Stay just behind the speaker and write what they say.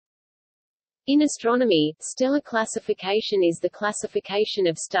In astronomy, stellar classification is the classification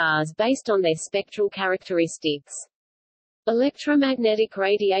of stars based on their spectral characteristics. Electromagnetic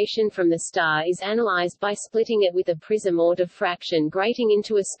radiation from the star is analyzed by splitting it with a prism or diffraction grating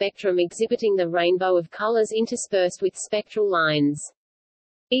into a spectrum exhibiting the rainbow of colors interspersed with spectral lines.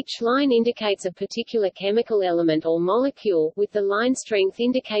 Each line indicates a particular chemical element or molecule, with the line strength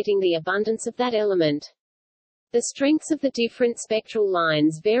indicating the abundance of that element. The strengths of the different spectral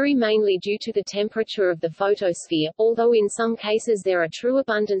lines vary mainly due to the temperature of the photosphere, although in some cases there are true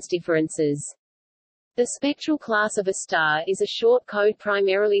abundance differences. The spectral class of a star is a short code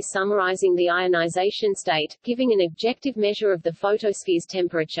primarily summarizing the ionization state, giving an objective measure of the photosphere's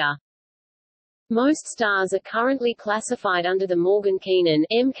temperature. Most stars are currently classified under the Morgan-Keenan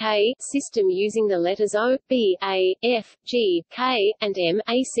 (MK) system using the letters O, B, A, F, G, K, and M,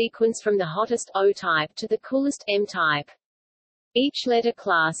 a sequence from the hottest O type to the coolest M type. Each letter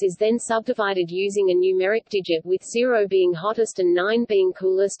class is then subdivided using a numeric digit, with 0 being hottest and 9 being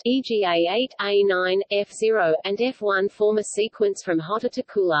coolest, e.g. A8, A9, F0, and F1 form a sequence from hotter to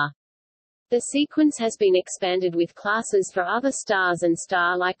cooler. The sequence has been expanded with classes for other stars and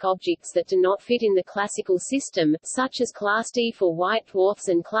star-like objects that do not fit in the classical system, such as Class D for white dwarfs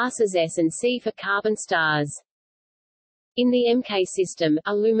and classes S and C for carbon stars. In the MK system,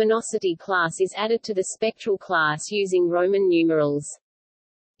 a luminosity class is added to the spectral class using Roman numerals.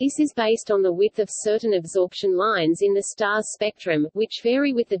 This is based on the width of certain absorption lines in the star's spectrum, which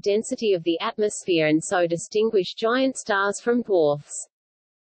vary with the density of the atmosphere and so distinguish giant stars from dwarfs.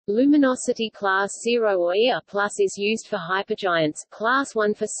 Luminosity class 0 or ER+ is used for hypergiants, class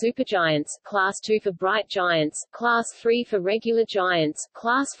 1 for supergiants, class 2 for bright giants, class 3 for regular giants,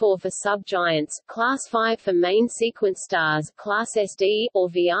 class 4 for subgiants, class 5 for main sequence stars, class SD or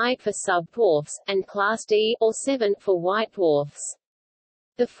VI for sub-dwarfs, and class D or 7 for white dwarfs.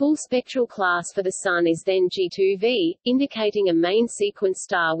 The full spectral class for the Sun is then G2V, indicating a main sequence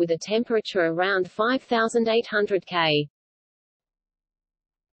star with a temperature around 5,800 K.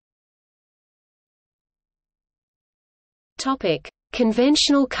 Topic: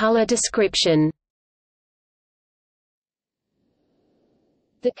 Conventional color description.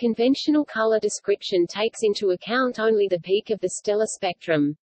 The conventional color description takes into account only the peak of the stellar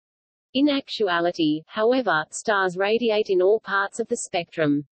spectrum. In actuality, however, stars radiate in all parts of the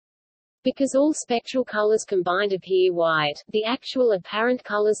spectrum. Because all spectral colors combined appear white, the actual apparent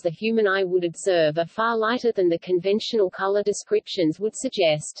colors the human eye would observe are far lighter than the conventional color descriptions would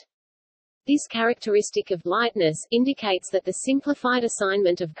suggest. This characteristic of lightness indicates that the simplified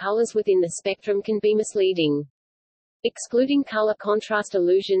assignment of colors within the spectrum can be misleading. Excluding color contrast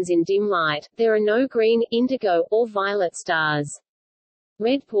illusions in dim light, there are no green, indigo, or violet stars.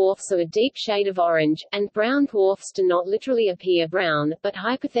 Red dwarfs are a deep shade of orange, and brown dwarfs do not literally appear brown, but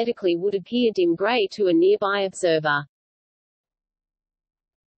hypothetically would appear dim gray to a nearby observer.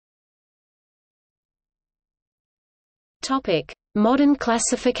 Topic: Modern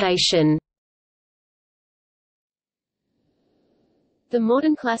classification. The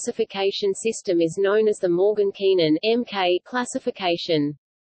modern classification system is known as the Morgan-Keenan (MK) classification.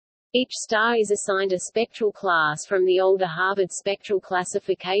 Each star is assigned a spectral class from the older Harvard spectral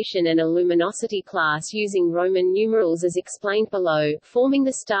classification and a luminosity class using Roman numerals as explained below, forming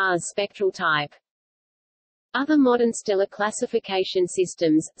the star's spectral type. Other modern stellar classification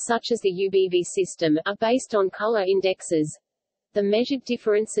systems, such as the UBV system, are based on color indexes, the measured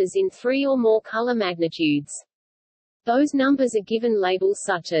differences in 3 or more color magnitudes. Those numbers are given labels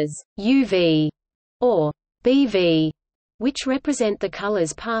such as UV or BV, which represent the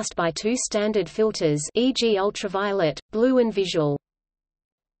colors passed by 2 standard filters, e.g. ultraviolet, blue and visual.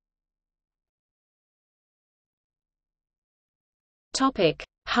 Topic: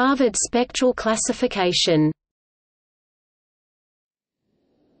 Harvard spectral classification.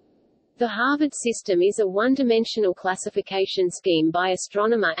 The Harvard system is a one-dimensional classification scheme by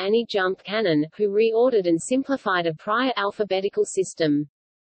astronomer Annie Jump Cannon, who reordered and simplified a prior alphabetical system.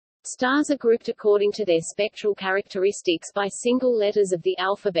 Stars are grouped according to their spectral characteristics by single letters of the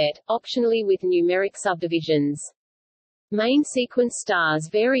alphabet, optionally with numeric subdivisions. Main sequence stars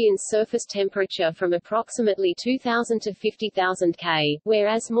vary in surface temperature from approximately 2,000 to 50,000 K,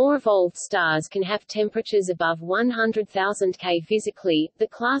 whereas more evolved stars can have temperatures above 100,000 K physically. The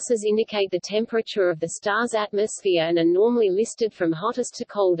classes indicate the temperature of the star's atmosphere and are normally listed from hottest to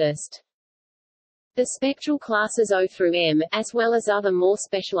coldest. The spectral classes O through M, as well as other more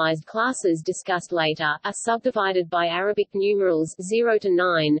specialized classes discussed later, are subdivided by Arabic numerals 0 to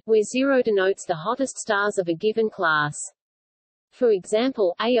 9, where 0 denotes the hottest stars of a given class. For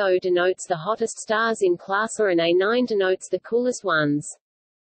example, AO denotes the hottest stars in class A and A9 denotes the coolest ones.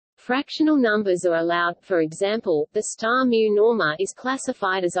 Fractional numbers are allowed, for example, the star Mu Norma is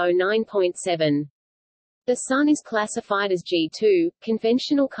classified as 09.7. The Sun is classified as G2.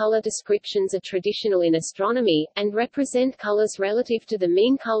 Conventional color descriptions are traditional in astronomy, and represent colors relative to the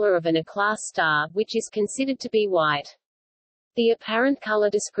mean color of an A-class star, which is considered to be white. The apparent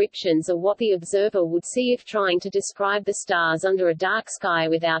color descriptions are what the observer would see if trying to describe the stars under a dark sky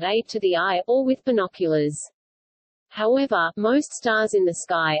without aid to the eye, or with binoculars. However, most stars in the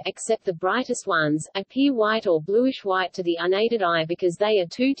sky, except the brightest ones, appear white or bluish-white to the unaided eye because they are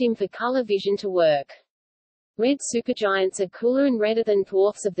too dim for color vision to work. Red supergiants are cooler and redder than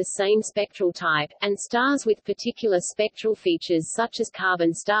dwarfs of the same spectral type, and stars with particular spectral features such as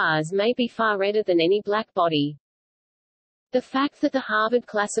carbon stars may be far redder than any black body. The fact that the Harvard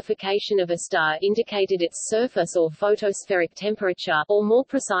classification of a star indicated its surface or photospheric temperature, or more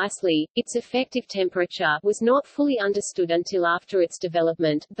precisely, its effective temperature, was not fully understood until after its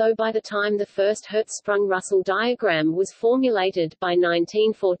development, though by the time the first Hertzsprung-Russell diagram was formulated, by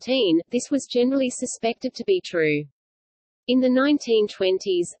 1914, this was generally suspected to be true. In the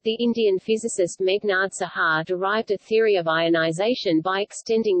 1920s, the Indian physicist Meghnad Saha derived a theory of ionization by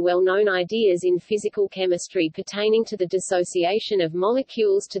extending well-known ideas in physical chemistry pertaining to the dissociation of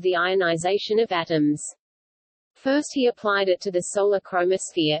molecules to the ionization of atoms. First he applied it to the solar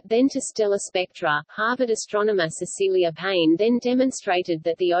chromosphere, then to stellar spectra. Harvard astronomer Cecilia Payne then demonstrated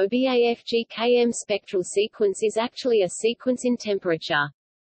that the OBAFGKM spectral sequence is actually a sequence in temperature.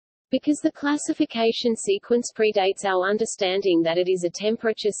 Because the classification sequence predates our understanding that it is a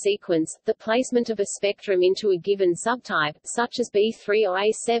temperature sequence, the placement of a spectrum into a given subtype, such as B3 or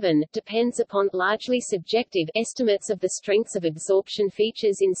A7, depends upon largely subjective estimates of the strengths of absorption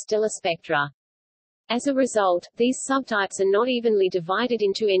features in stellar spectra. As a result, these subtypes are not evenly divided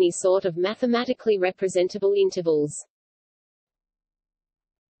into any sort of mathematically representable intervals.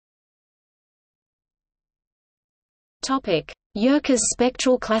 Topic: Yerkes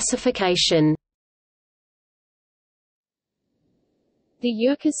spectral classification. The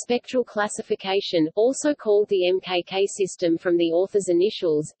Yerkes spectral classification, also called the MKK system from the author's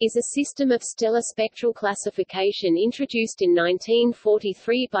initials, is a system of stellar spectral classification introduced in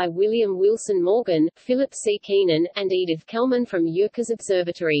 1943 by William Wilson Morgan, Philip C. Keenan, and Edith Kellman from Yerkes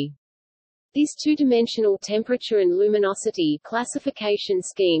Observatory. This two-dimensional temperature and luminosity classification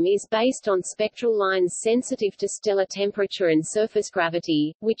scheme is based on spectral lines sensitive to stellar temperature and surface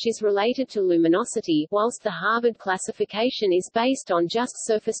gravity, which is related to luminosity, whilst the Harvard classification is based on just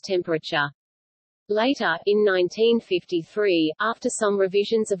surface temperature. Later, in 1953, after some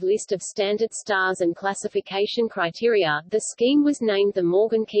revisions of list of standard stars and classification criteria, the scheme was named the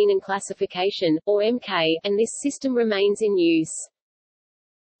Morgan-Keenan classification, or MK, and this system remains in use.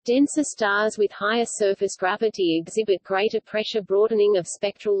 Denser stars with higher surface gravity exhibit greater pressure broadening of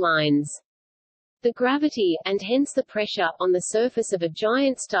spectral lines. The gravity, and hence the pressure, on the surface of a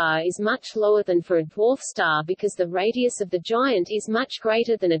giant star is much lower than for a dwarf star because the radius of the giant is much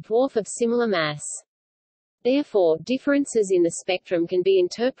greater than a dwarf of similar mass. Therefore, differences in the spectrum can be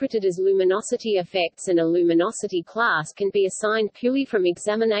interpreted as luminosity effects, and a luminosity class can be assigned purely from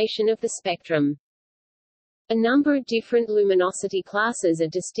examination of the spectrum. A number of different luminosity classes are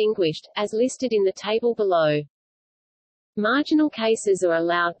distinguished, as listed in the table below. Marginal cases are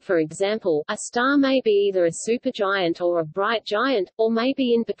allowed, for example, a star may be either a supergiant or a bright giant, or may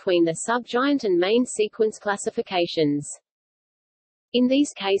be in between the subgiant and main sequence classifications. In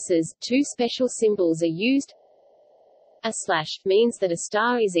these cases, two special symbols are used. A slash means that a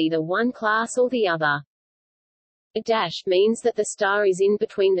star is either one class or the other. A dash means that the star is in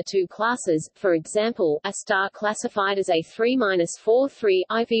between the two classes. For example, a star classified as A3-43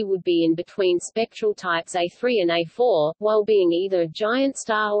 IV would be in between spectral types A3 and A4, while being either a giant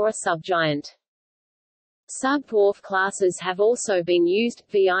star or a subgiant. Subdwarf classes have also been used,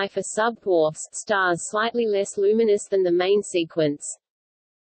 VI for subdwarfs, stars slightly less luminous than the main sequence.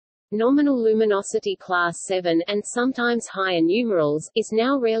 Nominal luminosity class 7, and sometimes higher numerals, is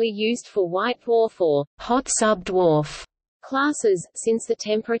now rarely used for white dwarf or hot subdwarf classes, since the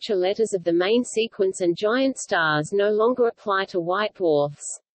temperature letters of the main sequence and giant stars no longer apply to white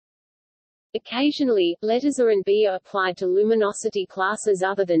dwarfs. Occasionally, letters A and B are applied to luminosity classes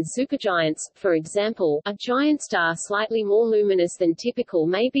other than supergiants. For example, a giant star slightly more luminous than typical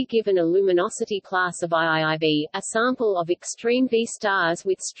may be given a luminosity class of IIIB. A sample of extreme V stars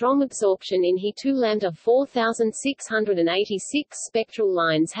with strong absorption in He2 lambda 4686 spectral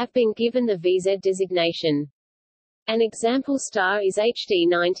lines have been given the VZ designation. An example star is HD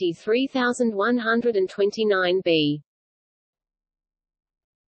 93129b.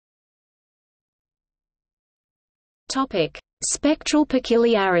 Topic: Spectral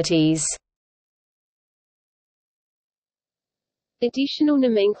peculiarities. Additional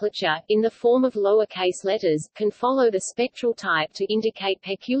nomenclature, in the form of lowercase letters, can follow the spectral type to indicate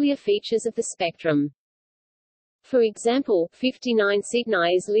peculiar features of the spectrum. For example, 59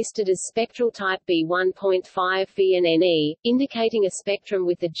 Cygni is listed as spectral type B1.5 VNNE, indicating a spectrum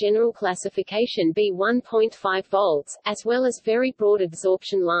with the general classification B1.5 volts, as well as very broad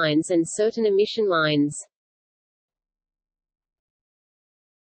absorption lines and certain emission lines.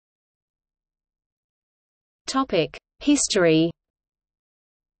 History.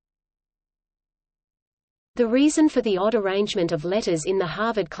 The reason for the odd arrangement of letters in the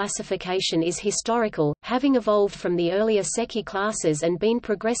Harvard classification is historical, having evolved from the earlier Secchi classes and been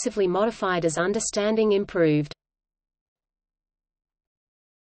progressively modified as understanding improved.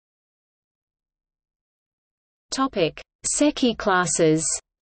 Secchi classes.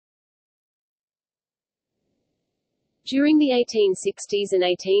 During the 1860s and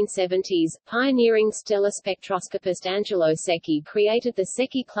 1870s, pioneering stellar spectroscopist Angelo Secchi created the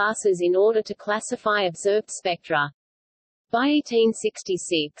Secchi classes in order to classify observed spectra. By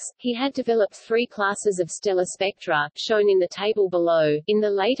 1866, he had developed 3 classes of stellar spectra, shown in the table below. In the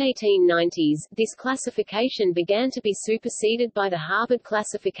late 1890s, this classification began to be superseded by the Harvard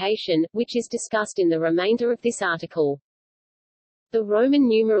classification, which is discussed in the remainder of this article. The Roman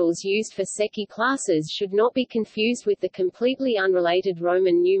numerals used for Secchi classes should not be confused with the completely unrelated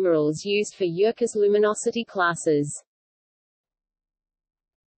Roman numerals used for Yerkes luminosity classes.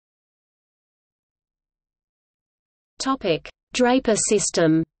 Draper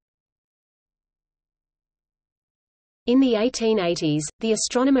system. In the 1880s, the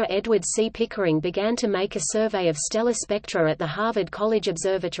astronomer Edward C. Pickering began to make a survey of stellar spectra at the Harvard College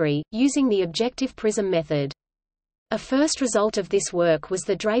Observatory, using the objective prism method. A first result of this work was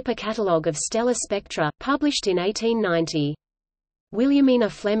the Draper Catalogue of Stellar Spectra, published in 1890. Williamina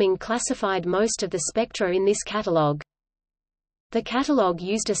Fleming classified most of the spectra in this catalogue. The catalogue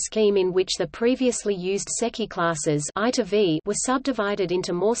used a scheme in which the previously used Secchi classes I to V were subdivided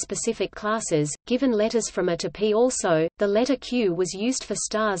into more specific classes, given letters from A to P. Also, the letter Q was used for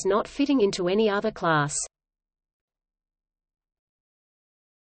stars not fitting into any other class.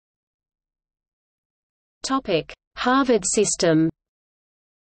 Harvard system.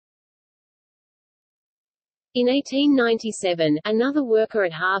 In 1897, another worker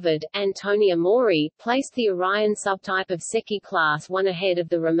at Harvard, Antonia Mori, placed the Orion subtype of Secchi class 1 ahead of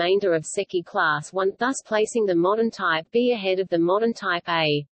the remainder of Secchi class 1, thus placing the modern type B ahead of the modern type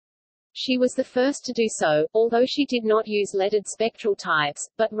A. She was the first to do so, although she did not use lettered spectral types,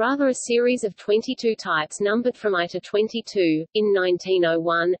 but rather a series of 22 types numbered from I to 22. In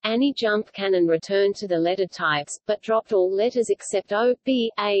 1901, Annie Jump Cannon returned to the lettered types, but dropped all letters except O, B,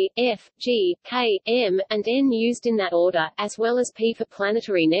 A, F, G, K, M, and N used in that order, as well as P for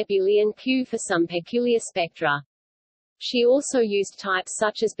planetary nebulae and Q for some peculiar spectra. She also used types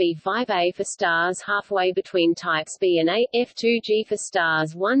such as B5A for stars halfway between types B and A, F2G for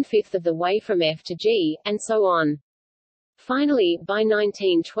stars 1/5 of the way from F to G, and so on. Finally, by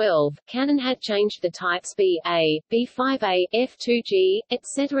 1912, Cannon had changed the types B-A, B5A, F2G,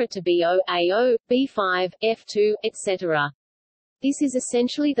 etc. to B0, A0, B5, F2, etc. This is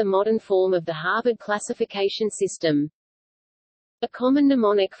essentially the modern form of the Harvard classification system. A common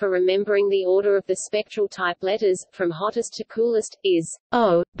mnemonic for remembering the order of the spectral type letters, from hottest to coolest, is,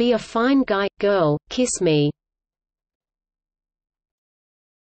 "Oh, be a fine guy, girl, kiss me."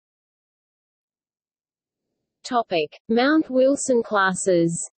 Topic: Mount Wilson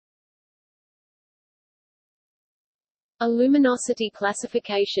classes. A luminosity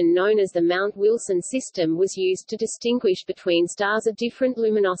classification known as the Mount Wilson system was used to distinguish between stars of different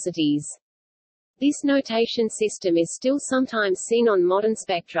luminosities. This notation system is still sometimes seen on modern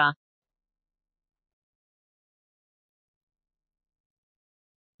spectra.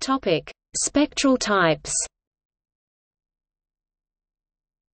 Topic: Spectral types.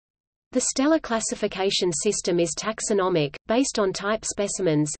 The stellar classification system is taxonomic, based on type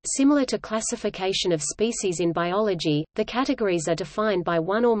specimens, similar to classification of species in biology. The categories are defined by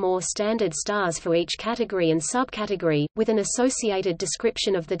one or more standard stars for each category and subcategory, with an associated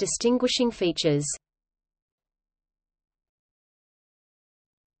description of the distinguishing features.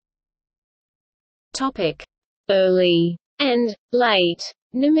 Topic: Early and late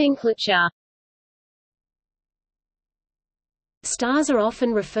nomenclature. Stars are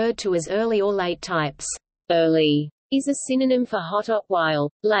often referred to as early or late types. Early is a synonym for hotter,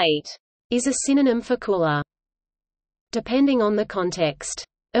 while late is a synonym for cooler. Depending on the context,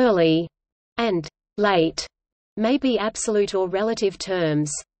 early and late may be absolute or relative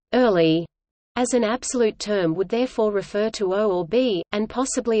terms. Early as an absolute term would therefore refer to O or B, and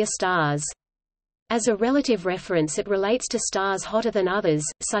possibly A stars. As a relative reference it relates to stars hotter than others,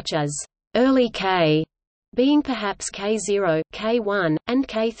 such as early K, being perhaps K0, K1, and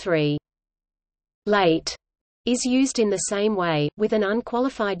K3. Late is used in the same way, with an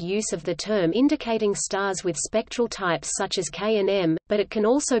unqualified use of the term indicating stars with spectral types such as K and M, but it can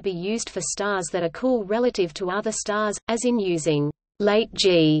also be used for stars that are cool relative to other stars, as in using late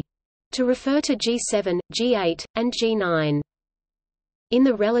G to refer to G7, G8, and G9. In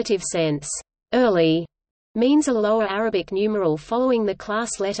the relative sense, early means a lower Arabic numeral following the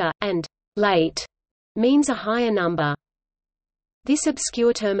class letter, and late means a higher number. This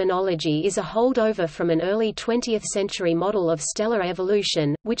obscure terminology is a holdover from an early 20th century model of stellar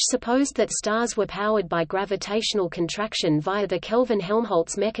evolution, which supposed that stars were powered by gravitational contraction via the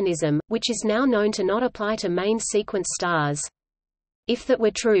Kelvin-Helmholtz mechanism, which is now known to not apply to main sequence stars. If that were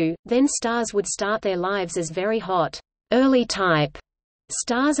true, then stars would start their lives as very hot, early type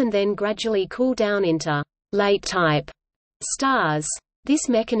stars and then gradually cool down into late type stars. This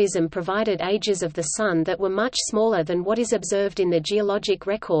mechanism provided ages of the Sun that were much smaller than what is observed in the geologic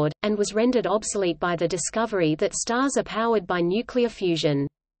record, and was rendered obsolete by the discovery that stars are powered by nuclear fusion.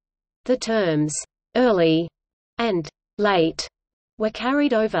 The terms early and late were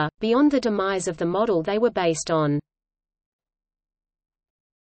carried over, beyond the demise of the model they were based on.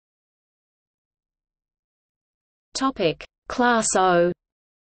 Class O.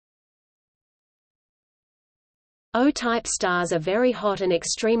 O-type stars are very hot and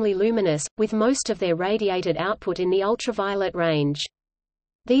extremely luminous, with most of their radiated output in the ultraviolet range.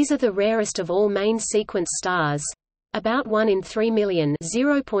 These are the rarest of all main sequence stars. About 1 in 3 million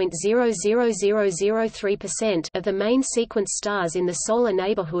 (0.00003%) of the main sequence stars in the solar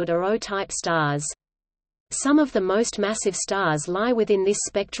neighborhood are O-type stars. Some of the most massive stars lie within this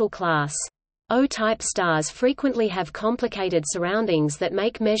spectral class. O-type stars frequently have complicated surroundings that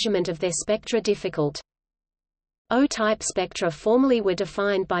make measurement of their spectra difficult. O-type spectra formerly were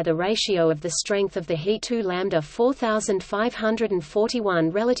defined by the ratio of the strength of the He2 lambda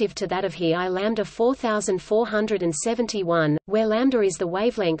 4541 relative to that of He I lambda 4471, where lambda is the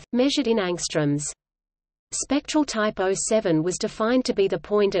wavelength, measured in angstroms. Spectral type 07 was defined to be the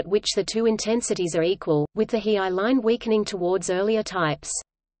point at which the two intensities are equal, with the He I line weakening towards earlier types.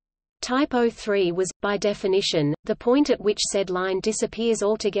 Type 03 was, by definition, the point at which said line disappears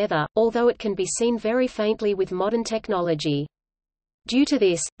altogether, although it can be seen very faintly with modern technology. Due to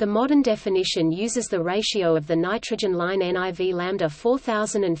this, the modern definition uses the ratio of the nitrogen line NIV lambda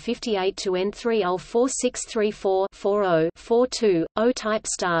 4058 to N3 UL 4634-40-42. O-type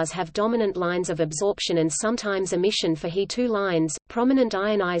stars have dominant lines of absorption and sometimes emission for He2 lines, prominent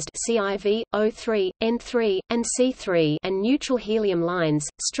ionized CIV, O3, N3, and C3, and neutral helium lines,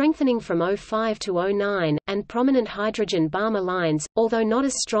 strengthening from O5 to O9, and prominent hydrogen Balmer lines, although not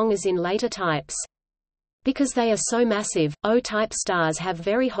as strong as in later types. Because they are so massive, O-type stars have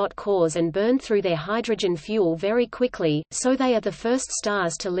very hot cores and burn through their hydrogen fuel very quickly, so they are the first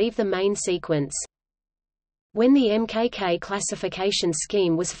stars to leave the main sequence. When the MKK classification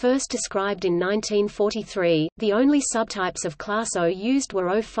scheme was first described in 1943, the only subtypes of class O used were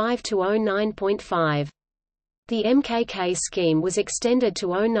O5 to O9.5. The MKK scheme was extended to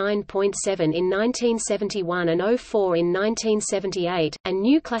O9.7 in 1971 and O4 in 1978, and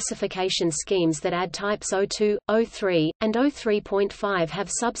new classification schemes that add types O2, O3, and O3.5 have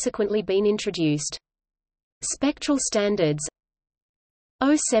subsequently been introduced. Spectral standards: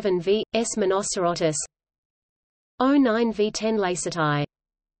 O7V S Monocerotis, O9V 10 Laceti.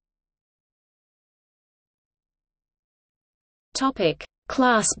 Topic: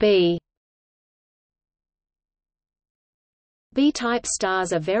 Class B. B-type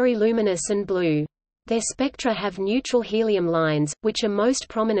stars are very luminous and blue. Their spectra have neutral helium lines, which are most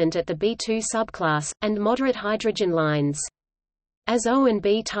prominent at the B2 subclass, and moderate hydrogen lines. As O and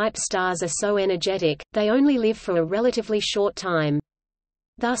B-type stars are so energetic, they only live for a relatively short time.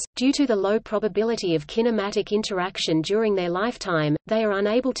 Thus, due to the low probability of kinematic interaction during their lifetime, they are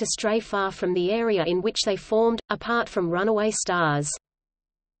unable to stray far from the area in which they formed, apart from runaway stars.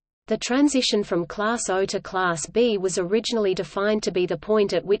 The transition from Class O to Class B was originally defined to be the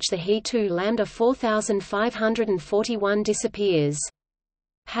point at which the He2 lambda 4541 disappears.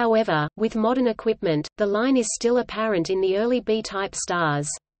 However, with modern equipment, the line is still apparent in the early B-type stars.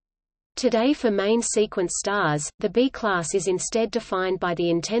 Today for main sequence stars, the B class is instead defined by the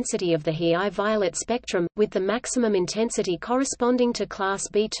intensity of the He I violet spectrum, with the maximum intensity corresponding to Class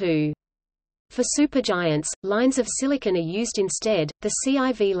B2. For supergiants, lines of silicon are used instead. The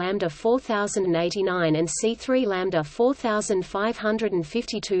CIV lambda 4089 and C3 lambda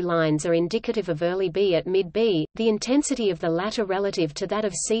 4552 lines are indicative of early B at mid B, the intensity of the latter relative to that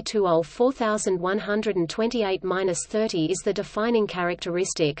of C2O 4128-30 is the defining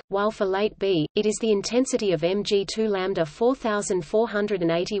characteristic, while for late B, it is the intensity of Mg2 lambda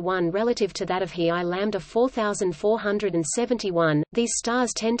 4481 relative to that of He I lambda 4471. These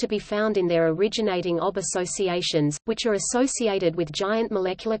stars tend to be found in their originating OB associations, which are associated with giant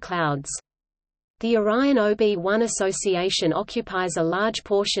molecular clouds. The Orion OB1 association occupies a large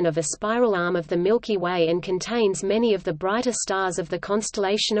portion of a spiral arm of the Milky Way and contains many of the brighter stars of the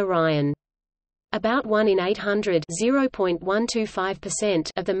constellation Orion. About 1 in 800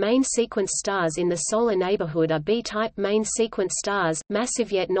 (0.125%) of the main sequence stars in the solar neighborhood are B-type main sequence stars,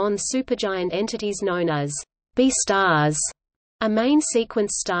 massive yet non-supergiant entities known as B stars. Are main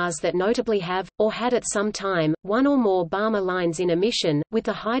sequence stars that notably have, or had at some time, one or more Balmer lines in emission, with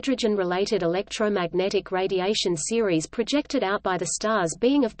the hydrogen-related electromagnetic radiation series projected out by the stars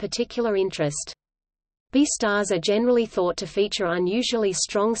being of particular interest. B stars are generally thought to feature unusually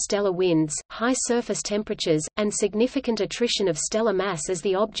strong stellar winds, high surface temperatures, and significant attrition of stellar mass as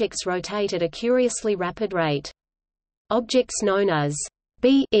the objects rotate at a curiously rapid rate. Objects known as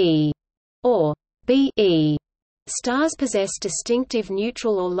BE or BE stars possess distinctive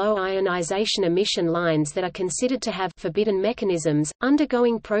neutral or low ionization emission lines that are considered to have forbidden mechanisms,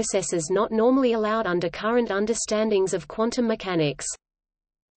 undergoing processes not normally allowed under current understandings of quantum mechanics.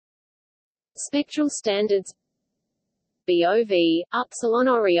 Spectral standards: BOV, Upsilon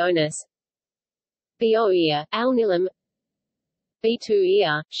Orionis, BOEA, Alnilam,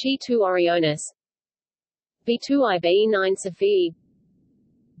 B2EA, She2 Orionis, B2IB 9 Cephei,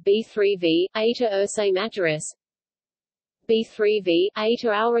 B3V, Eta Ursae Majoris, B3V, Eta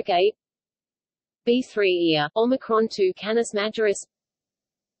Aurigae, B3EA, Omicron 2 Canis Majoris,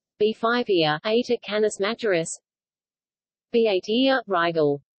 B5EA, Eta Canis Majoris, B8EA,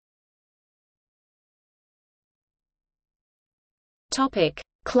 Rigel. Topic: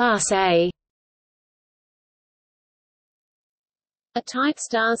 Class A. A-type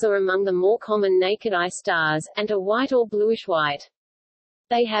stars are among the more common naked-eye stars, and are white or bluish-white.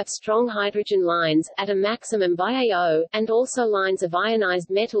 They have strong hydrogen lines, at a maximum by AO, and also lines of ionized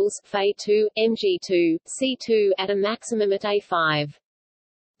metals, Fe2, Mg2, C2, at a maximum at A5.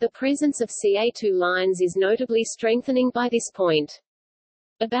 The presence of Ca2 lines is notably strengthening by this point.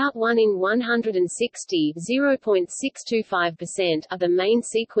 About 1 in 160 (0.625%) of the main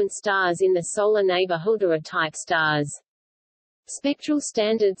sequence stars in the solar neighborhood are A-type stars. Spectral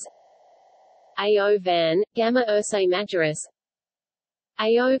standards: AO Van, Gamma Ursae Majoris,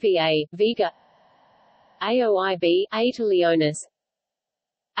 AOVA, Vega, AOIB, Eta Leonis,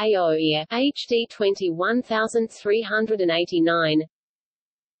 AOEA, HD 21389,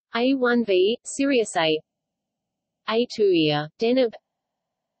 A1V, Sirius A, A2EA, Deneb,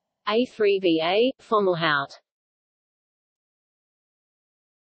 A3VA, Fomalhaut.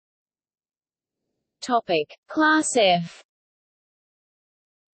 Topic: Class F.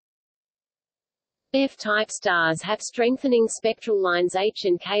 F-type stars have strengthening spectral lines H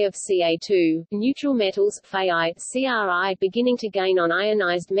and K of Ca2, neutral metals Fe CRI beginning to gain on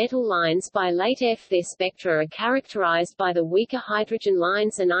ionized metal lines by late F. Their spectra are characterized by the weaker hydrogen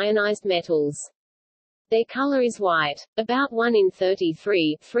lines and ionized metals. Their color is white. About 1 in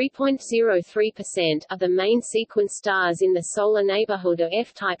 33 (3.03%) of the main sequence stars in the solar neighborhood are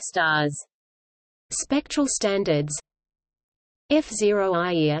F-type stars. Spectral standards: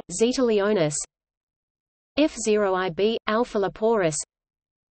 F0IEA, Zeta Leonis, F0IB, Alpha Leporis,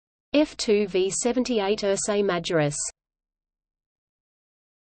 F2V78 Ursae Majoris.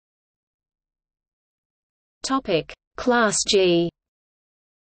 Topic: Class G.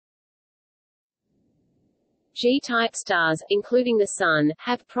 G-type stars, including the Sun,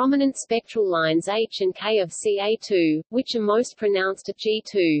 have prominent spectral lines H and K of Ca2, which are most pronounced at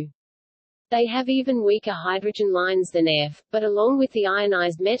G2. They have even weaker hydrogen lines than F, but along with the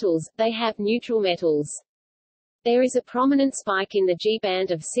ionized metals, they have neutral metals. There is a prominent spike in the G-band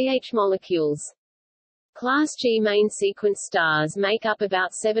of CH molecules. Class G main sequence stars make up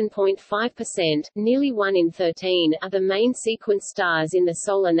about 7.5%, nearly 1 in 13, of the main sequence stars in the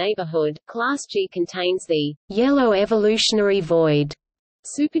solar neighborhood. Class G contains the yellow evolutionary void.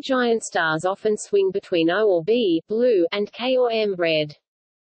 Supergiant stars often swing between O or B, blue, and K or M, red.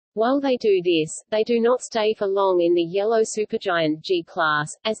 While they do this, they do not stay for long in the yellow supergiant G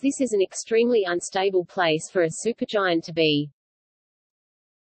class, as this is an extremely unstable place for a supergiant to be.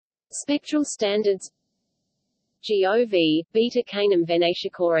 Spectral standards: GOV, Beta Canem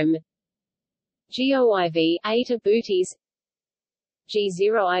Venaticorum, GOIV, Eta Bootes,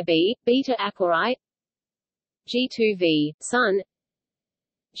 G0IB, Beta Aquarii, G2V, Sun,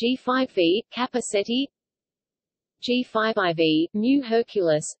 G5V, Kappa Ceti, G5IV, Mu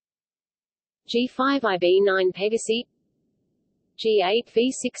Hercules, G5IB9 Pegasi,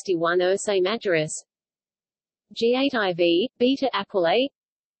 G8V61 Ursae Majoris, G8IV, Beta Aquilae,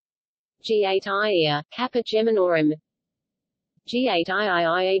 G8IA, Kappa Geminorum,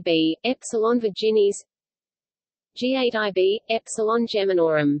 G8IIIAB, Epsilon Virginis, G8IB, Epsilon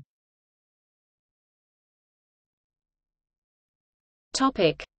Geminorum.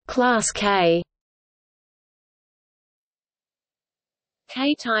 Topic: Class K.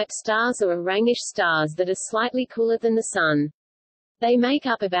 K-type stars are Orangish stars that are slightly cooler than the Sun. They make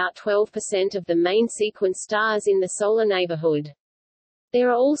up about 12% of the main sequence stars in the solar neighborhood. There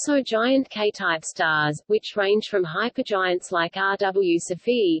are also giant K-type stars, which range from hypergiants like RW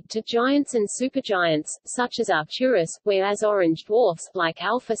Cephei, to giants and supergiants, such as Arcturus, whereas orange dwarfs, like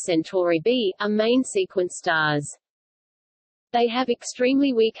Alpha Centauri b, are main sequence stars. They have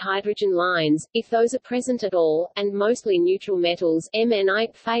extremely weak hydrogen lines, if those are present at all, and mostly neutral metals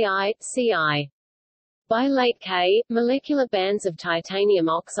Mni, Fe, Ci. By late K, molecular bands of titanium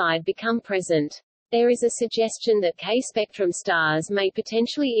oxide become present. There is a suggestion that K-spectrum stars may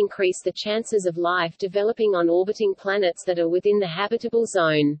potentially increase the chances of life developing on orbiting planets that are within the habitable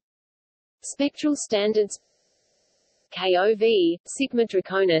zone. Spectral standards KOV, Sigma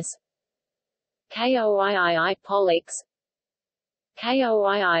Draconis, KOIII Pollux,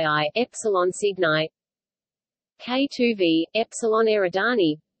 KOIII, Epsilon Cygni, K2V, Epsilon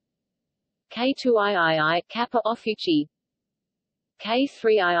Eridani, K2III, Kappa Ophiuchi,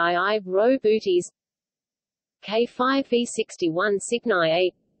 K3III, Rho Bootes, K5V61 Cygni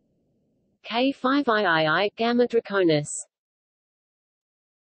A, K5III, Gamma Draconis.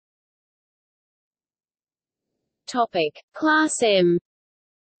 Topic: Class M.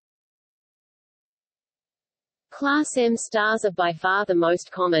 Class M stars are by far the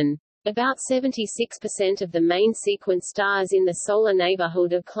most common. About 76% of the main sequence stars in the solar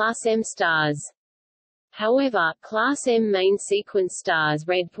neighborhood are Class M stars. However, Class M main sequence stars,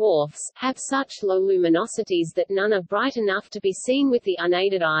 red dwarfs, have such low luminosities that none are bright enough to be seen with the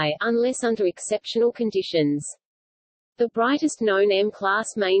unaided eye, unless under exceptional conditions. The brightest known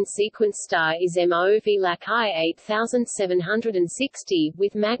M-class main sequence star is MOV Lacaille 8760,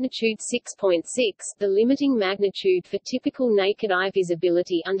 with magnitude 6.6. The limiting magnitude for typical naked eye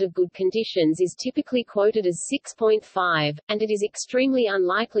visibility under good conditions is typically quoted as 6.5, and it is extremely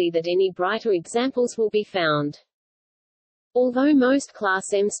unlikely that any brighter examples will be found. Although most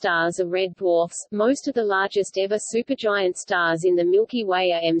Class M stars are red dwarfs, most of the largest ever supergiant stars in the Milky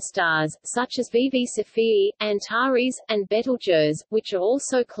Way are M stars, such as VV Cephei, Antares, and Betelgeuse, which are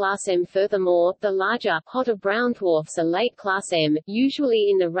also Class M. Furthermore, the larger, hotter brown dwarfs are late Class M, usually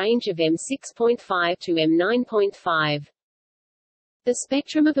in the range of M6.5 to M9.5. The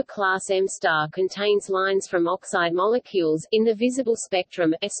spectrum of a Class M star contains lines from oxide molecules, in the visible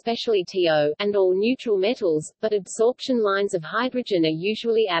spectrum, especially TO, and all neutral metals, but absorption lines of hydrogen are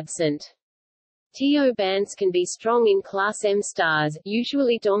usually absent. TO bands can be strong in Class M stars,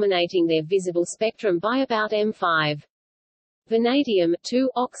 usually dominating their visible spectrum by about M5. Vanadium, too,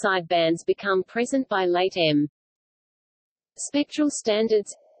 oxide bands become present by late M. Spectral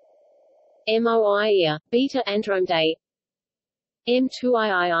standards MOIA, Beta Andromedae,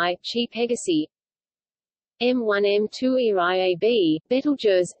 M2III, Chi Pegasi, M1 M2 IAB,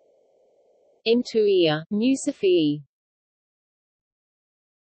 Betelgeuse, M2 Mu Cephei.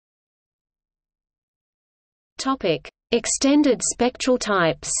 Topic: Extended spectral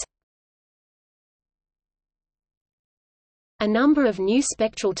types. A number of new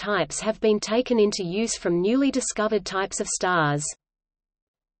spectral types have been taken into use from newly discovered types of stars.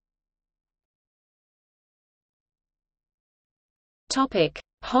 Topic: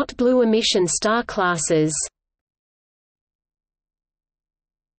 Hot blue emission star classes.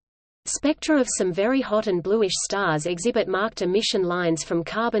 Spectra of some very hot and bluish stars exhibit marked emission lines from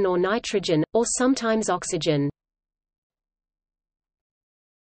carbon or nitrogen, or sometimes oxygen.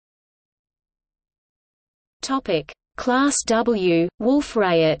 Topic: Class W,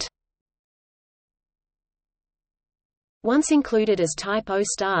 Wolf-Rayet. Once included as Type O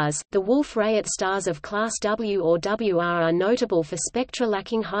stars, the Wolf-Rayet stars of Class W or WR are notable for spectra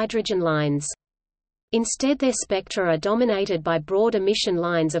lacking hydrogen lines. Instead, their spectra are dominated by broad emission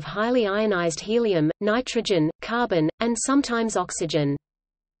lines of highly ionized helium, nitrogen, carbon, and sometimes oxygen.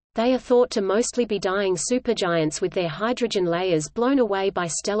 They are thought to mostly be dying supergiants with their hydrogen layers blown away by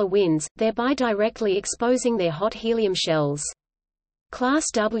stellar winds, thereby directly exposing their hot helium shells.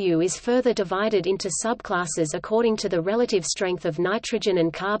 Class W is further divided into subclasses according to the relative strength of nitrogen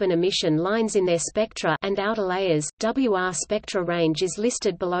and carbon emission lines in their spectra and outer layers. WR spectra range is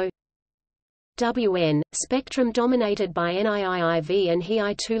listed below. WN – spectrum dominated by NIIIV and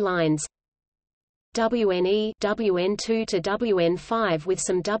HI2 lines. WNE – WN2 to WN5 with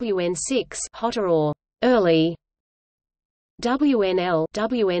some WN6 hotter or early. WNL –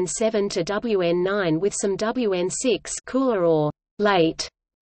 WN7 to WN9 with some WN6 cooler or late.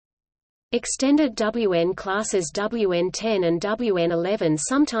 Extended WN classes WN10 and WN11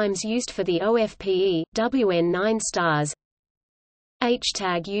 sometimes used for the OFPE, WN9 stars.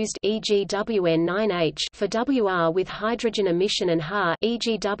 H-tag used e.g. WN9H for WR with hydrogen emission and Ha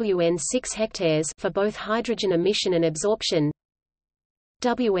e.g. WN6 hectares for both hydrogen emission and absorption.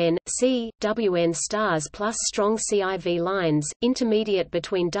 WN, C, WN stars plus strong CIV lines, intermediate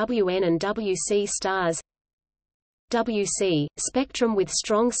between WN and WC stars. WC, spectrum with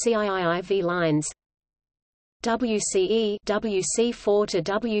strong CIIV lines. WCE, WC4 to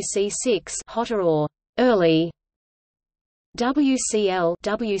WC6 hotter or early. WCL,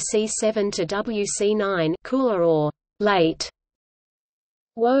 WC7 to WC9 cooler or late.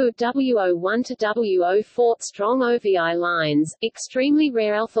 WO WO1 to WO4 strong OVI lines, extremely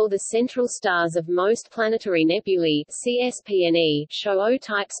rare. Although the central stars of most planetary nebulae CSPNE show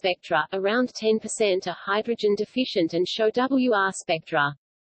O-type spectra, around 10% are hydrogen deficient and show WR spectra.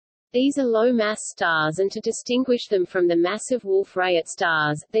 These are low-mass stars, and to distinguish them from the massive Wolf-Rayet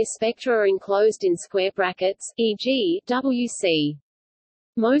stars, their spectra are enclosed in square brackets, e.g., WC.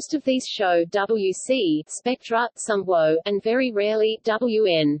 Most of these show WC spectra, some WO, and very rarely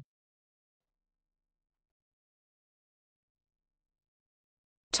WN.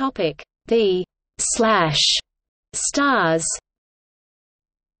 Topic: The slash stars.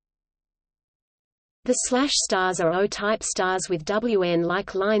 The slash stars are O-type stars with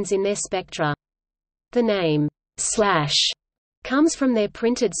WN-like lines in their spectra. The name slash comes from their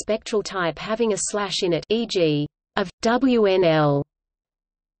printed spectral type having a slash in it, e.g., of WNL.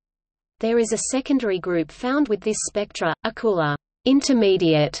 There is a secondary group found with this spectra, a cooler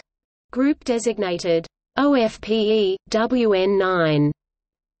intermediate group designated OFPE, WN9.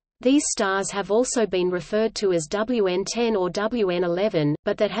 These stars have also been referred to as WN10 or WN11,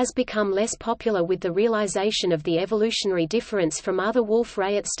 but that has become less popular with the realization of the evolutionary difference from other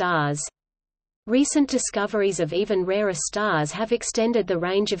Wolf-Rayet stars. Recent discoveries of even rarer stars have extended the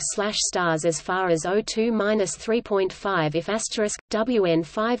range of slash stars as far as O2-3.5 if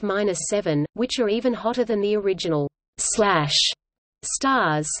WN5-7, which are even hotter than the original slash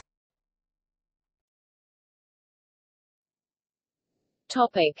stars.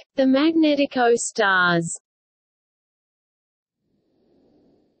 The magnetic O stars.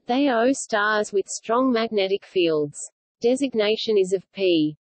 They are O stars with strong magnetic fields. Designation is of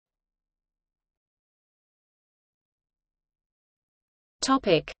P.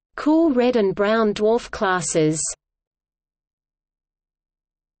 Cool red and brown dwarf classes.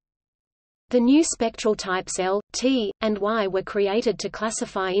 The new spectral types L, T, and Y were created to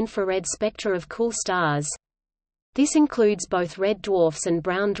classify infrared spectra of cool stars. This includes both red dwarfs and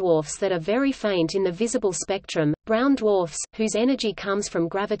brown dwarfs that are very faint in the visible spectrum. Brown dwarfs, whose energy comes from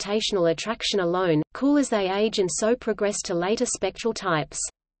gravitational attraction alone, cool as they age and so progress to later spectral types.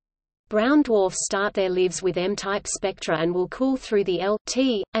 Brown dwarfs start their lives with M-type spectra and will cool through the L,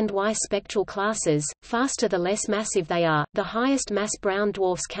 T, and Y spectral classes. Faster the less massive they are, the highest mass brown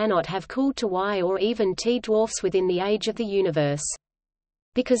dwarfs cannot have cooled to Y or even T dwarfs within the age of the universe.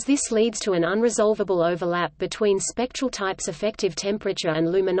 Because this leads to an unresolvable overlap between spectral types' effective temperature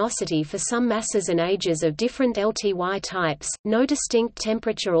and luminosity for some masses and ages of different LTY types, no distinct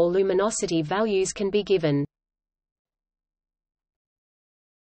temperature or luminosity values can be given.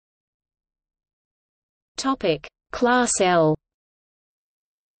 Class L.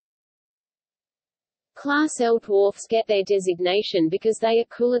 Class L dwarfs get their designation because they are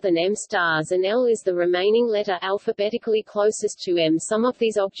cooler than M stars, and L is the remaining letter alphabetically closest to M. Some of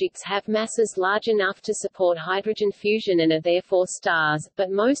these objects have masses large enough to support hydrogen fusion and are therefore stars, but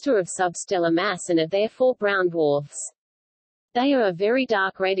most are of substellar mass and are therefore brown dwarfs. They are a very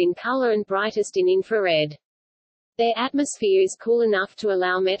dark red in color and brightest in infrared. Their atmosphere is cool enough to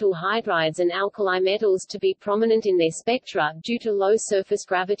allow metal hydrides and alkali metals to be prominent in their spectra. Due to low surface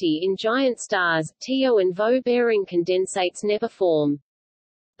gravity in giant stars, TO and VO-bearing condensates never form.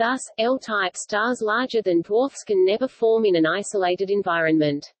 Thus, L-type stars larger than dwarfs can never form in an isolated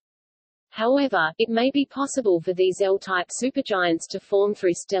environment. However, it may be possible for these L-type supergiants to form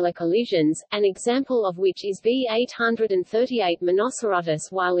through stellar collisions, an example of which is V838 Monocerotis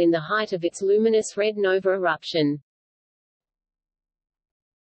while in the height of its luminous red nova eruption.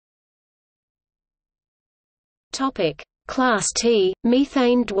 Class T –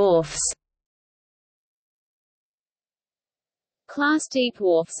 methane dwarfs. Class D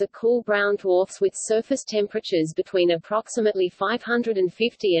dwarfs are cool brown dwarfs with surface temperatures between approximately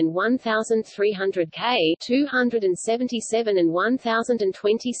 550 and 1300 K, 277 and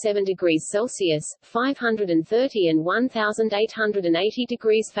 1027 degrees Celsius, 530 and 1880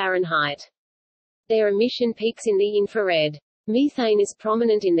 degrees Fahrenheit. Their emission peaks in the infrared. Methane is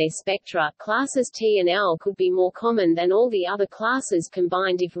prominent in their spectra. Classes T and L could be more common than all the other classes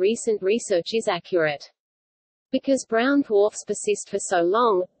combined if recent research is accurate. Because brown dwarfs persist for so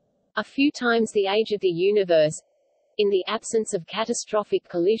long, a few times the age of the universe, in the absence of catastrophic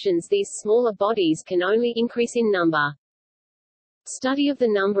collisions, these smaller bodies can only increase in number. Study of the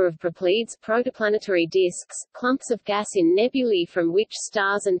number of propleids, protoplanetary disks, clumps of gas in nebulae from which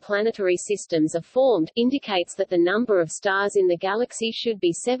stars and planetary systems are formed, indicates that the number of stars in the galaxy should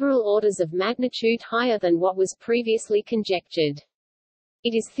be several orders of magnitude higher than what was previously conjectured.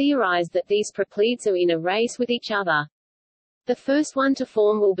 It is theorized that these propleids are in a race with each other. The first one to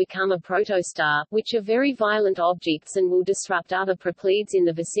form will become a protostar, which are very violent objects and will disrupt other propleids in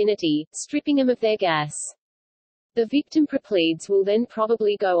the vicinity, stripping them of their gas. The victim propleids will then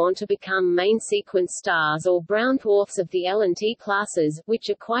probably go on to become main sequence stars or brown dwarfs of the L and T classes, which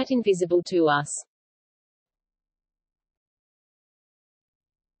are quite invisible to us.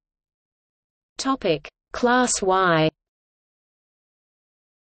 Class Y.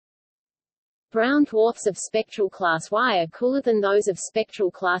 Brown dwarfs of spectral class Y are cooler than those of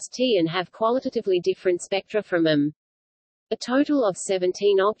spectral class T and have qualitatively different spectra from them. A total of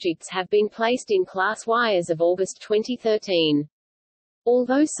 17 objects have been placed in class Y as of August 2013.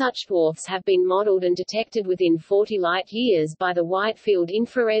 Although such dwarfs have been modeled and detected within 40 light-years by the Wide Field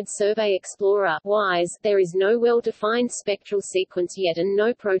Infrared Survey Explorer (WISE), there is no well-defined spectral sequence yet and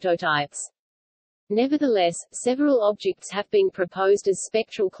no prototypes. Nevertheless, several objects have been proposed as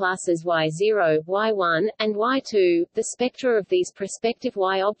spectral classes Y0, Y1, and Y2. The spectra of these prospective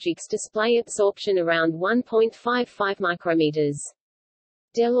Y objects display absorption around 1.55 micrometers.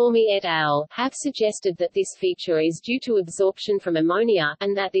 Delorme et al. Have suggested that this feature is due to absorption from ammonia,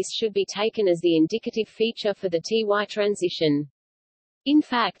 and that this should be taken as the indicative feature for the Ty transition. In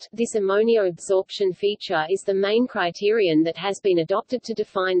fact, this ammonia absorption feature is the main criterion that has been adopted to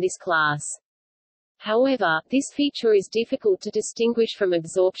define this class. However, this feature is difficult to distinguish from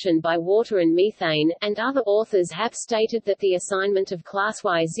absorption by water and methane, and other authors have stated that the assignment of class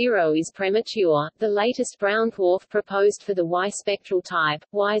Y0 is premature. The latest brown dwarf proposed for the Y spectral type,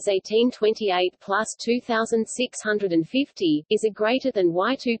 WISE 1828 plus 2650, is a greater than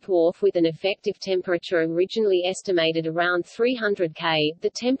Y2 dwarf with an effective temperature originally estimated around 300 K,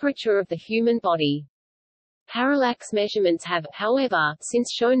 the temperature of the human body. Parallax measurements have, however,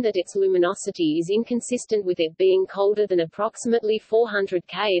 since shown that its luminosity is inconsistent with it being colder than approximately 400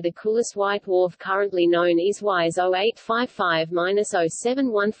 K. The coolest white dwarf currently known is WISE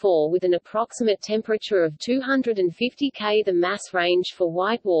 0855-0714 with an approximate temperature of 250 K. The mass range for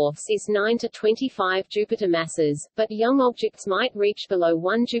white dwarfs is 9 to 25 Jupiter masses, but young objects might reach below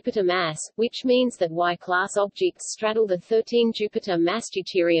 1 Jupiter mass, which means that Y-class objects straddle the 13 Jupiter mass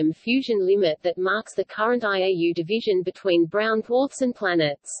deuterium fusion limit that marks the current IAU division between brown dwarfs and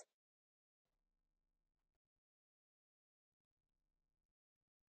planets.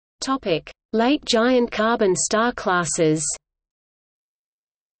 Topic: Late giant carbon star classes.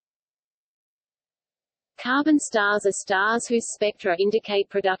 Carbon stars are stars whose spectra indicate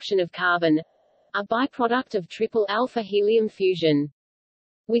production of carbon, a byproduct of triple alpha helium fusion.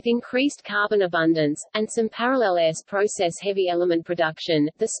 With increased carbon abundance, and some parallel S-process heavy element production,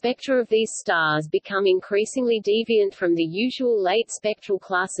 the spectra of these stars become increasingly deviant from the usual late spectral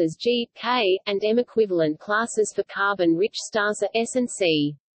classes G, K, and M. Equivalent classes for carbon-rich stars are S and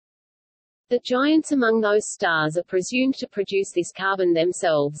C. The giants among those stars are presumed to produce this carbon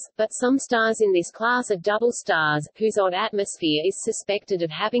themselves, but some stars in this class are double stars, whose odd atmosphere is suspected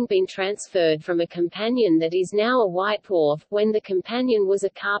of having been transferred from a companion that is now a white dwarf, when the companion was a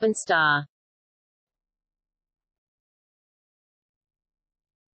carbon star.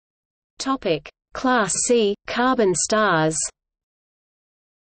 Topic: Class C, carbon stars.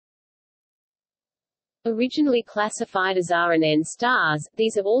 Originally classified as R and N stars,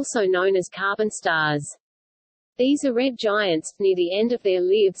 these are also known as carbon stars. These are red giants, near the end of their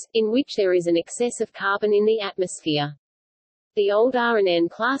lives, in which there is an excess of carbon in the atmosphere. The old R and N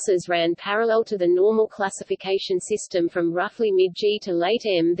classes ran parallel to the normal classification system from roughly mid-G to late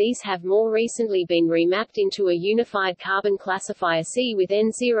M. These have more recently been remapped into a unified carbon classifier C with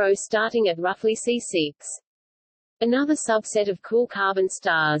N0 starting at roughly C6. Another subset of cool carbon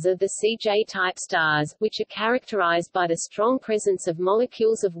stars are the CJ-type stars, which are characterized by the strong presence of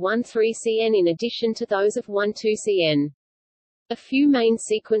molecules of 1,3Cn in addition to those of 1,2Cn. A few main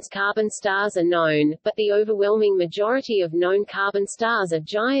sequence carbon stars are known, but the overwhelming majority of known carbon stars are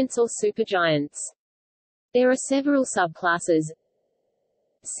giants or supergiants. There are several subclasses.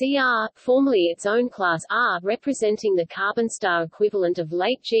 CR, formerly its own class R, representing the carbon star equivalent of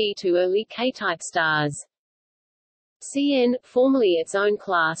late G to early K-type stars. CN, formerly its own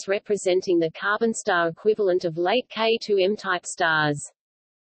class representing the carbon star equivalent of late K to M-type stars.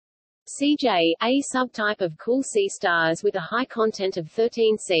 CJ, a subtype of cool C stars with a high content of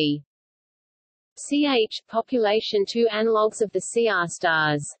 13C. CH, population 2 analogues of the CR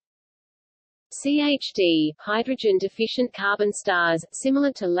stars. CHD, hydrogen-deficient carbon stars,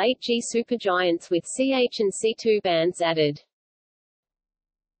 similar to late G supergiants with CH and C2 bands added.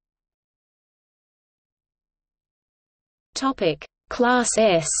 Topic: Class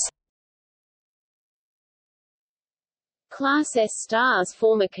S. Class S stars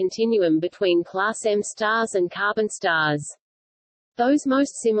form a continuum between Class M stars and carbon stars. Those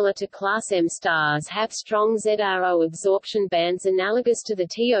most similar to Class M stars have strong ZRO absorption bands analogous to the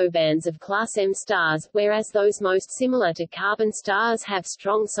TO bands of Class M stars, whereas those most similar to carbon stars have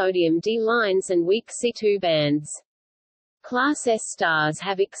strong sodium D lines and weak C2 bands. Class S stars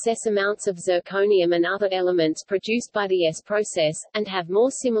have excess amounts of zirconium and other elements produced by the S process, and have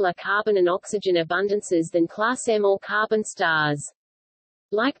more similar carbon and oxygen abundances than Class M or carbon stars.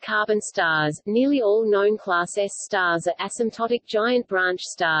 Like carbon stars, nearly all known Class S stars are asymptotic giant branch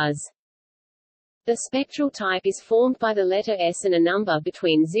stars. The spectral type is formed by the letter S and a number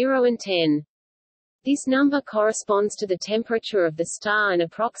between 0 and 10. This number corresponds to the temperature of the star and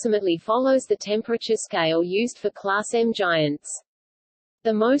approximately follows the temperature scale used for Class M giants.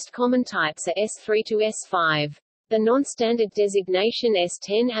 The most common types are S3 to S5. The non-standard designation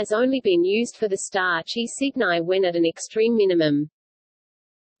S10 has only been used for the star Chi Cygni when at an extreme minimum.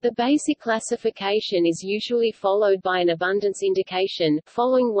 The basic classification is usually followed by an abundance indication,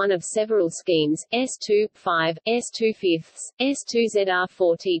 following one of several schemes, S2, 5, S2 fifths, S2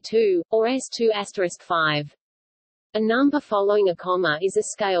 ZR42, or S2 5. A number following a comma is a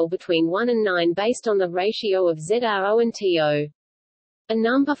scale between 1 and 9 based on the ratio of ZRO and TO. A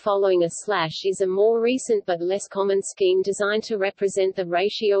number following a slash is a more recent but less common scheme designed to represent the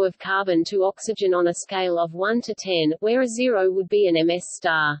ratio of carbon to oxygen on a scale of 1 to 10, where a 0 would be an MS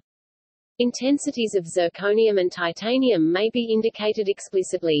star. Intensities of zirconium and titanium may be indicated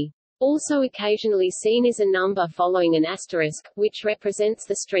explicitly. Also occasionally seen is a number following an asterisk, which represents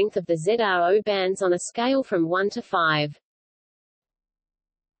the strength of the ZRO bands on a scale from 1 to 5.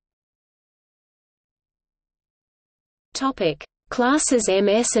 Topic: Classes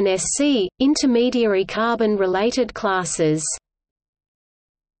MS and SC, intermediary carbon-related classes.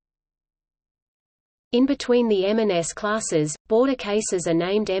 In between the M and S classes, border cases are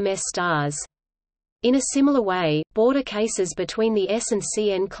named MS stars. In a similar way, border cases between the S and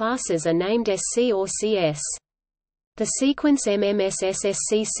CN classes are named SC or CS. The sequence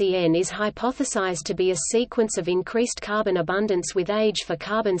MMSSSCCN is hypothesized to be a sequence of increased carbon abundance with age for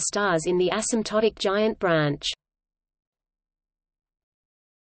carbon stars in the asymptotic giant branch.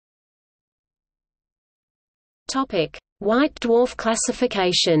 Topic: White dwarf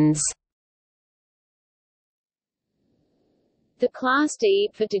classifications. The class D,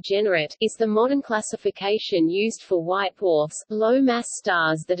 for degenerate, is the modern classification used for white dwarfs, low-mass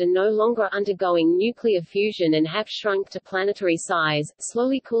stars that are no longer undergoing nuclear fusion and have shrunk to planetary size,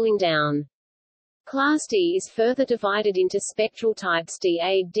 slowly cooling down. Class D is further divided into spectral types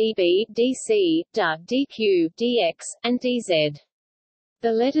DA, DB, DC, DA, DQ, DX, and DZ.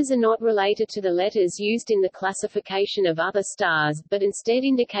 The letters are not related to the letters used in the classification of other stars, but instead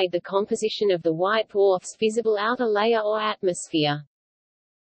indicate the composition of the white dwarf's visible outer layer or atmosphere.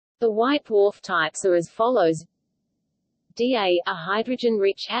 The white dwarf types are as follows: DA, a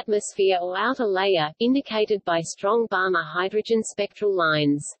hydrogen-rich atmosphere or outer layer, indicated by strong Balmer hydrogen spectral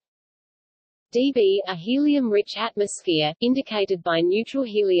lines. DB, a helium-rich atmosphere, indicated by neutral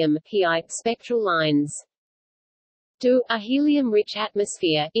helium He spectral lines. Do, a helium-rich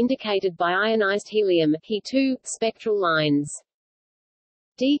atmosphere, indicated by ionized helium He2 spectral lines.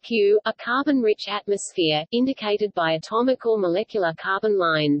 DQ, a carbon-rich atmosphere, indicated by atomic or molecular carbon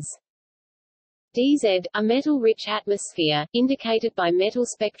lines. DZ, a metal-rich atmosphere, indicated by metal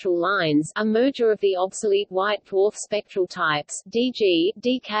spectral lines, a merger of the obsolete white dwarf spectral types DG,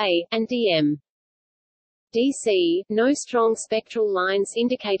 DK, and DM. DC, no strong spectral lines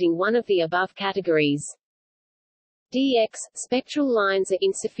indicating one of the above categories. dx. Spectral lines are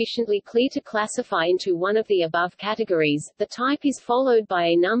insufficiently clear to classify into one of the above categories. The type is followed by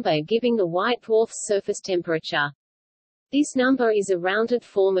a number giving the white dwarf's surface temperature. This number is a rounded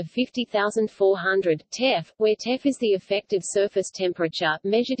form of 50,400 Tef, where Tef is the effective surface temperature,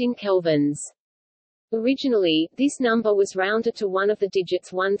 measured in kelvins. Originally, this number was rounded to one of the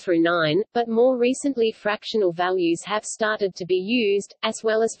digits 1 through 9, but more recently fractional values have started to be used, as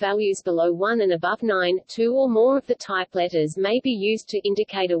well as values below 1 and above 9. 2 or more of the type letters may be used to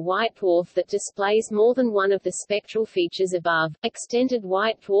indicate a white dwarf that displays more than one of the spectral features above. Extended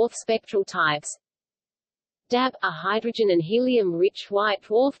white dwarf spectral types. DAB, a hydrogen and helium-rich white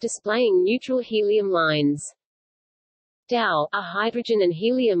dwarf displaying neutral helium lines. DAO, a hydrogen and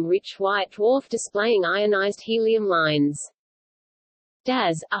helium-rich white dwarf displaying ionized helium lines.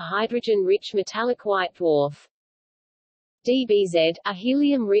 DAS, a hydrogen-rich metallic white dwarf. DBZ, a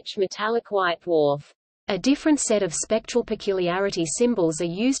helium-rich metallic white dwarf. A different set of spectral peculiarity symbols are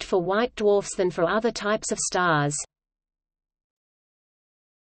used for white dwarfs than for other types of stars.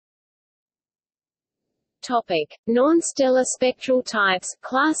 Topic: Non-stellar spectral types,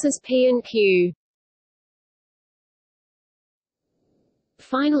 classes P and Q.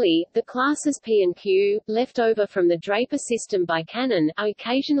 Finally, the classes P and Q, left over from the Draper system by Cannon, are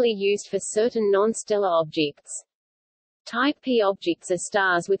occasionally used for certain non-stellar objects. Type P objects are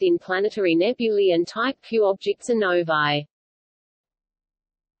stars within planetary nebulae and type Q objects are novae.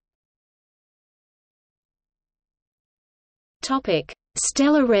 Topic: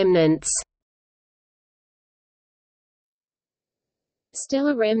 Stellar remnants.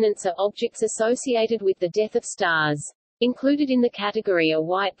 Stellar remnants are objects associated with the death of stars. Included in the category are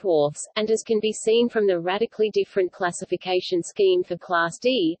white dwarfs, and as can be seen from the radically different classification scheme for Class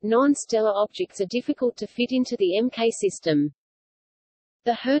D, non-stellar objects are difficult to fit into the MK system.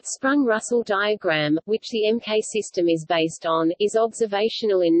 The Hertzsprung-Russell diagram, which the MK system is based on, is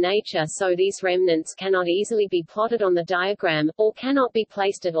observational in nature, so these remnants cannot easily be plotted on the diagram, or cannot be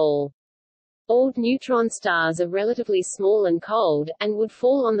placed at all. Old neutron stars are relatively small and cold, and would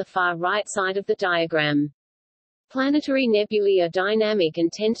fall on the far right side of the diagram. Planetary nebulae are dynamic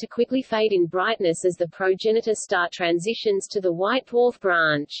and tend to quickly fade in brightness as the progenitor star transitions to the white dwarf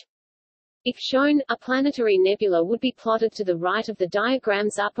branch. If shown, a planetary nebula would be plotted to the right of the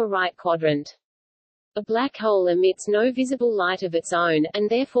diagram's upper right quadrant. A black hole emits no visible light of its own, and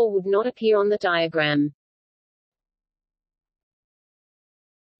therefore would not appear on the diagram.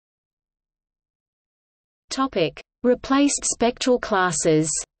 Topic: Replaced spectral classes.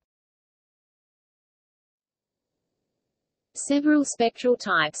 Several spectral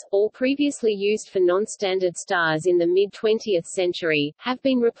types, all previously used for non-standard stars in the mid-20th century, have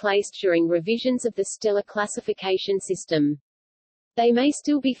been replaced during revisions of the stellar classification system. They may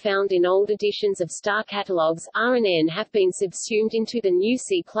still be found in old editions of star catalogues. R and N have been subsumed into the new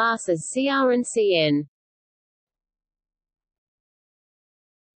C class as CR and CN.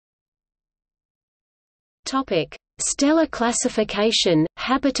 Topic: Stellar classification,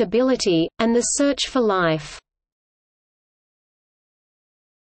 habitability, and the search for life.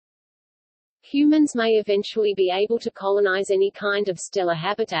 Humans may eventually be able to colonize any kind of stellar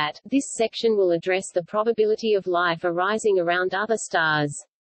habitat. This section will address the probability of life arising around other stars.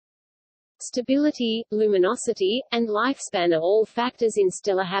 Stability, luminosity, and lifespan are all factors in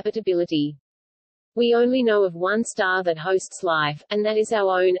stellar habitability. We only know of one star that hosts life, and that is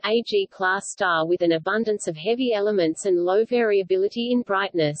our own AG-class star with an abundance of heavy elements and low variability in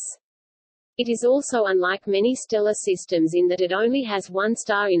brightness. It is also unlike many stellar systems in that it only has one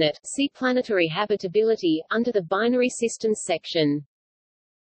star in it. See planetary habitability, under the binary systems section.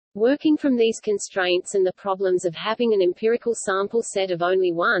 Working from these constraints and the problems of having an empirical sample set of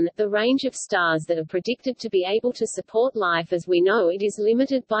only one, the range of stars that are predicted to be able to support life as we know it is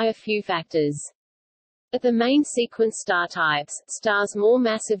limited by a few factors. At the main sequence star types, stars more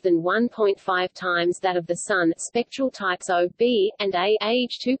massive than 1.5 times that of the Sun, spectral types O, B, and A,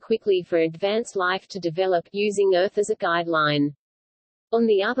 age too quickly for advanced life to develop, using Earth as a guideline. On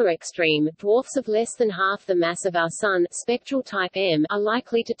the other extreme, dwarfs of less than half the mass of our Sun, spectral type M, are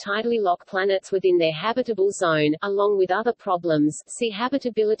likely to tidally lock planets within their habitable zone, along with other problems. See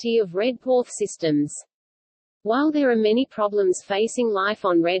habitability of red dwarf systems. While there are many problems facing life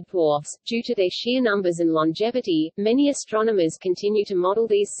on red dwarfs, due to their sheer numbers and longevity, many astronomers continue to model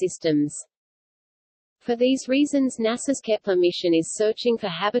these systems. For these reasons NASA's Kepler mission is searching for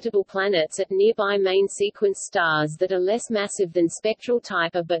habitable planets at nearby main sequence stars that are less massive than spectral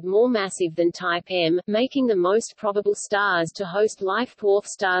type A but more massive than type M, making the most probable stars to host life dwarf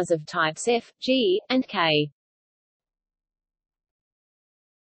stars of types F, G, and K.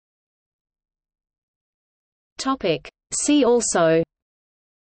 See also: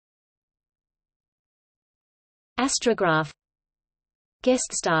 Astrograph,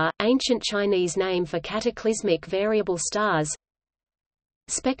 Guest star, ancient Chinese name for cataclysmic variable stars.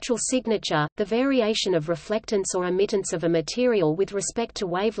 Spectral signature, the variation of reflectance or emittance of a material with respect to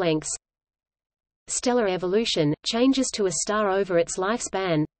wavelengths. Stellar evolution, changes to a star over its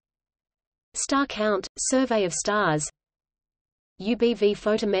lifespan. Star count, survey of stars. UBV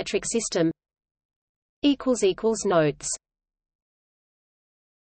photometric system. Notes